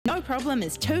problem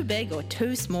is too big or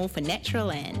too small for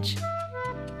Natural Ange.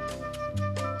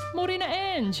 Morena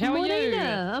Ange, how are you?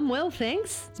 Morena, I'm well,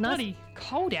 thanks. It's bloody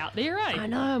cold out there, eh? I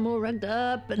know, I'm all rugged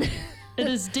up. And It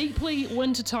is deeply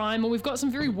winter time, and we've got some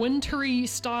very wintry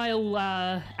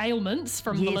style ailments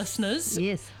from the listeners.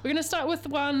 Yes. We're going to start with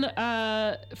one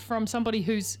from somebody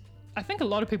who's, I think a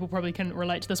lot of people probably can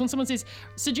relate to this one. Someone says,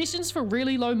 suggestions for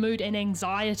really low mood and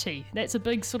anxiety. That's a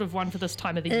big sort of one for this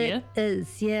time of the year. It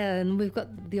is, yeah. And we've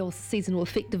got the old seasonal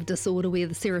affective disorder where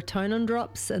the serotonin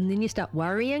drops and then you start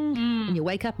worrying and you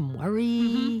wake up and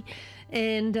worry.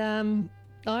 And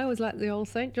I always like the old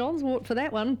St. John's wort for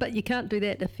that one, but you can't do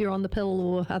that if you're on the pill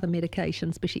or other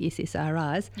medication, especially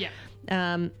SSRIs.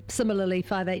 Yeah. Similarly,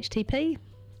 5-HTP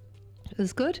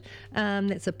is good.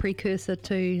 That's a precursor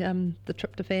to the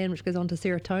tryptophan, which goes on to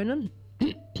serotonin.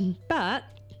 But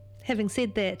having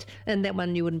said that, and that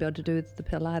one you wouldn't be able to do with the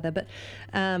pill either, but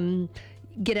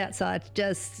get outside,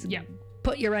 just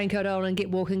put your raincoat on and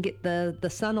get walking, get the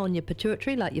sun on your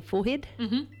pituitary, like your forehead.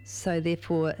 So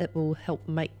therefore it will help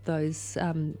make those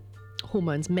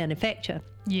hormones manufacture.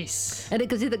 Yes. And it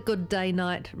gives you the good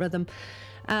day-night rhythm.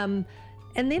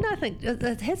 And then I think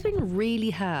it has been really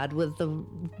hard with the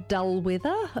dull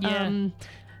weather. Yeah.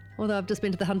 Although I've just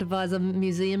been to the Hunter Weiser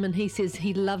Museum and he says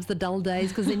he loves the dull days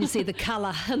because then you see the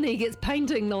colour and he gets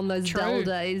painting on those dull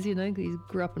days, you know, he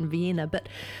grew up in Vienna. But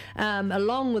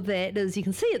along with that is you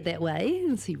can see it that way. You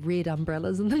can see red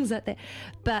umbrellas and things like that.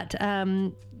 But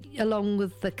along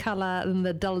with the colour and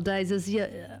the dull days is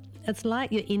it's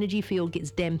like your energy field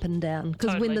gets dampened down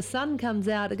because when the sun comes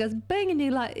out it goes bang and you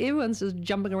like everyone's just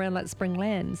jumping around like spring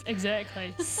lambs.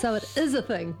 Exactly. So it is a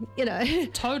thing, you know.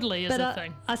 Totally is a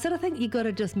thing. I sort of think you got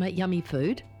to just make yummy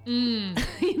food.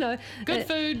 You know, good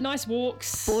food, nice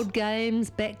walks, board games,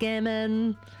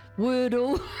 backgammon,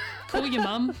 Wordle. Call your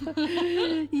mum.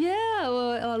 Yeah,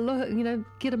 or look, you know,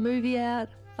 get a movie out.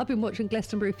 I've been watching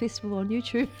Glastonbury Festival on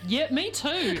YouTube. Yeah, me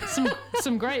too.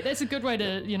 Some great. That's a good way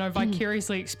to, you know,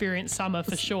 vicariously experience summer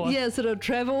for sure. Yeah, sort of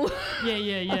travel.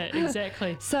 Yeah,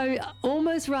 exactly. So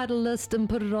almost write a list and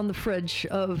put it on the fridge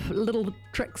of little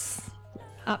tricks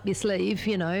up your sleeve,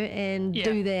 you know, and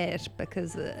do that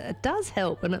because it does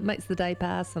help and it makes the day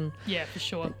pass and for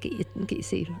sure. Get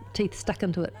your teeth stuck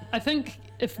into it. I think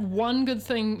if one good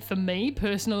thing for me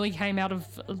personally came out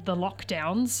of the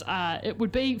lockdowns, it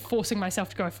would be forcing myself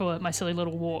to go for my silly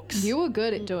little walks. You were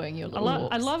good at doing your little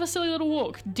walks. I love a silly little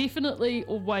walk. Definitely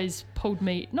always pulled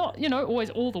me, not, you know,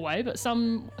 always all the way, but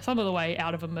some of the way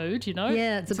out of a mood, you know.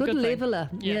 Yeah, it's a good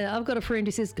leveler. Yeah, I've got a friend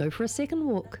who says go for a second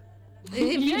walk.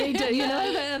 If you need to, you know,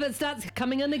 if it starts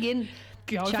coming in again,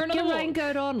 chuck your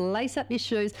raincoat on, lace up your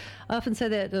shoes. I often say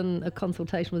that in a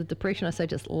consultation with depression. I say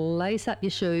just lace up your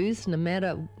shoes, no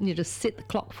matter, you just set the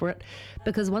clock for it,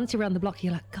 because once you're around the block,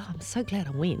 you're like, God, I'm so glad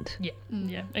I went.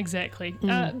 Yeah, exactly.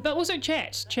 But also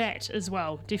chat as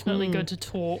well. Definitely good to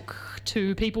talk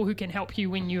to people who can help you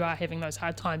when you are having those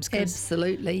hard times.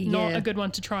 Absolutely, not a good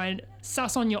one to try and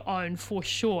suss on your own for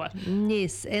sure.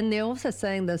 Yes, and they're also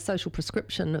saying the social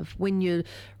prescription of when you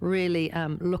really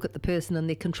look at the person and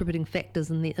their contributing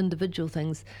factors and their individual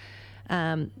things,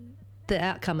 the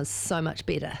outcome is so much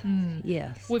better.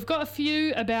 Yes. We've got a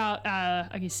few about,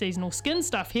 I guess, seasonal skin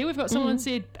stuff here. We've got someone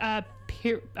said, I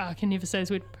can never say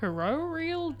this word,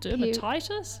 perioral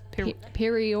dermatitis?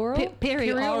 Perioral?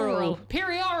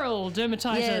 Perioral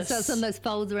dermatitis. Yeah, so it's in those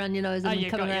folds around your nose and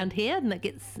come around here, and it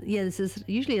gets, this is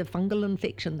usually a fungal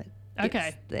infection that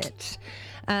gets that.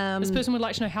 This person would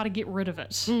like to know how to get rid of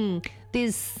it.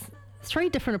 There's 3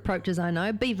 different approaches I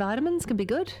know. B vitamins can be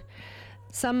good.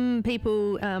 Some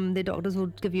people, their doctors will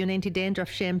give you an anti-dandruff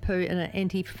shampoo and an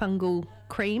antifungal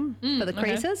cream for the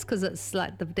creases because it's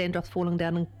like the dandruff's falling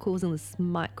down and causing this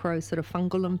micro sort of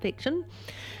fungal infection,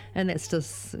 and that's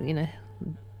just, you know,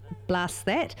 blast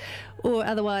that. Or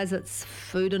otherwise it's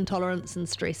food intolerance and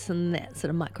stress and that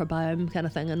sort of microbiome kind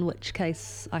of thing, in which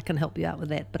case I can help you out with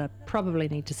that, but I probably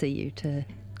need to see you to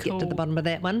get to the bottom of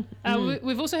that one.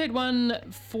 We've also had one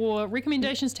for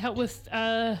recommendations to help with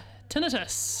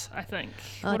tinnitus, I think.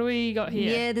 What do we got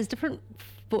here? Yeah, there's different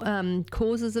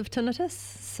causes of tinnitus.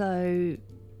 So,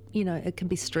 you know, it can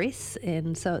be stress,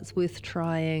 and so it's worth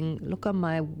trying. Look on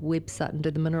my website and do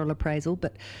the mineral appraisal,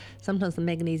 but sometimes the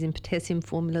magnesium potassium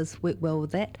formulas work well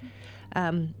with that.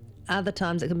 Other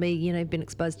times it can be, you know, been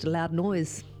exposed to loud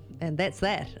noise, and that's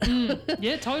that.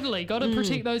 Yeah, totally. Got to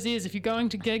protect those ears. If you're going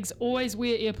to gigs, always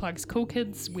wear earplugs. Cool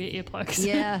kids wear earplugs.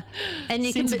 Yeah. And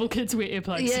you sensible kids wear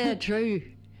earplugs. Yeah, true.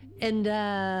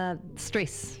 And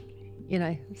stress. You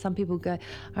know, some people go,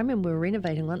 I remember we were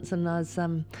renovating once and I was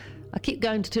I kept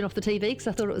going to turn off the TV because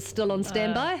I thought it was still on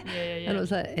standby. Yeah. And it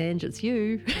was like, Ange, it's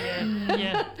you.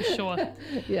 Yeah, for sure.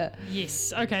 Yeah.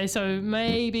 Yes. Okay, so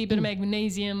maybe a bit of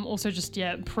magnesium. Also just,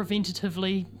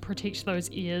 preventatively protect those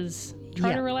ears.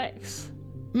 Try to relax.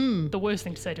 The worst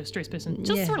thing to say to a stressed person,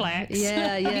 just relax.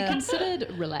 Yeah, Have you yeah.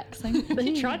 considered relaxing?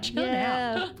 Try chill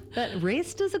out. But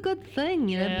rest is a good thing.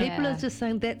 You know, Yeah. people are just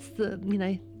saying that's the,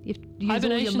 you use all your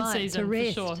Hibernation might season, to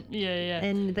rest. for sure. Yeah.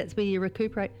 And that's where you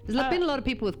recuperate. There's been a lot of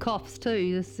people with coughs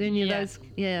too. Those,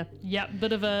 Yeah,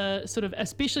 bit of a sort of,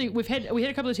 especially we had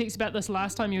a couple of texts about this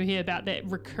last time you were here about that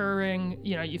recurring,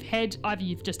 either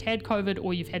you've just had COVID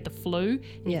or you've had the flu,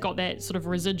 and you've got that sort of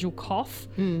residual cough.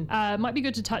 Might be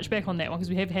good to touch back on that one because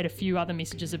we have had a few other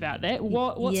messages about that.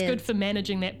 What's good for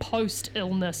managing that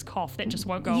post-illness cough that just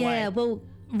won't go away? Yeah, well,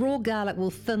 raw garlic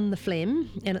will thin the phlegm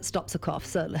and it stops a cough,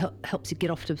 so it helps you get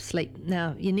off to sleep.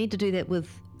 Now, you need to do that with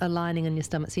a lining in your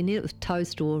stomach, so you need it with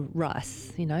toast or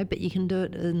rice, but you can do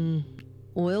it in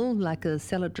oil, like a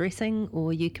salad dressing,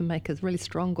 or you can make a really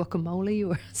strong guacamole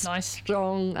or a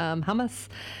strong hummus,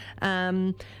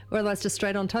 or otherwise just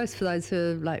straight on toast for those who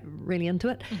are like really into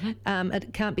it.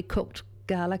 It can't be cooked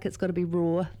garlic, it's got to be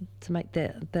raw to make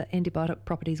the antibiotic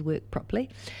properties work properly.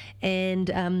 And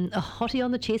a hottie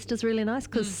on the chest is really nice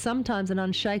because sometimes an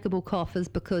unshakable cough is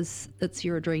because it's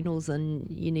your adrenals and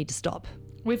you need to stop.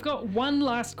 We've got one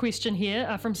last question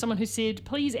here from someone who said,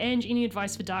 please, Ange, any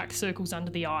advice for dark circles under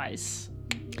the eyes?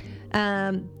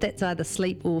 That's either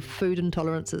sleep or food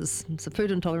intolerances. So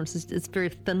food intolerance is very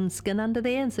thin skin under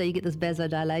there, and so you get this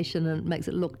vasodilation and it makes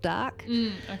it look dark.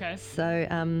 Okay. So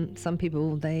some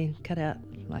people, they cut out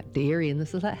like dairy and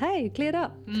this is like, hey, cleared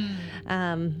up.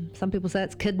 Some people say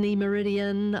it's kidney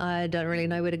meridian. I don't really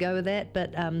know where to go with that,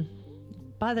 but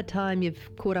by the time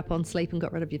you've caught up on sleep and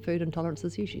got rid of your food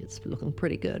intolerances, usually it's looking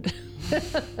pretty good.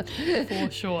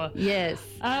 For sure. Yes.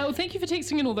 Well, thank you for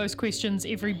texting in all those questions,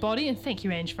 everybody, and thank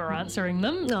you, Ange, for answering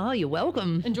them. Oh, you're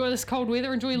welcome. Enjoy this cold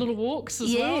weather. Enjoy your little walks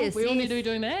as well. We all need to be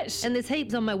doing that. And there's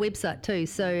heaps on my website too.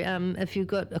 So if you've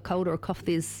got a cold or a cough,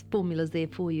 there's formulas there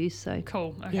for you. So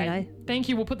cool. Okay. Thank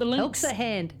you. We'll put the links. Helps at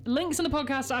hand. Links in the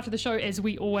podcast after the show, as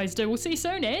we always do. We'll see you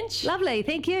soon, Ange. Lovely.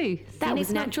 Thank you. That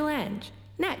was Natural Ange.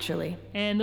 Naturally. And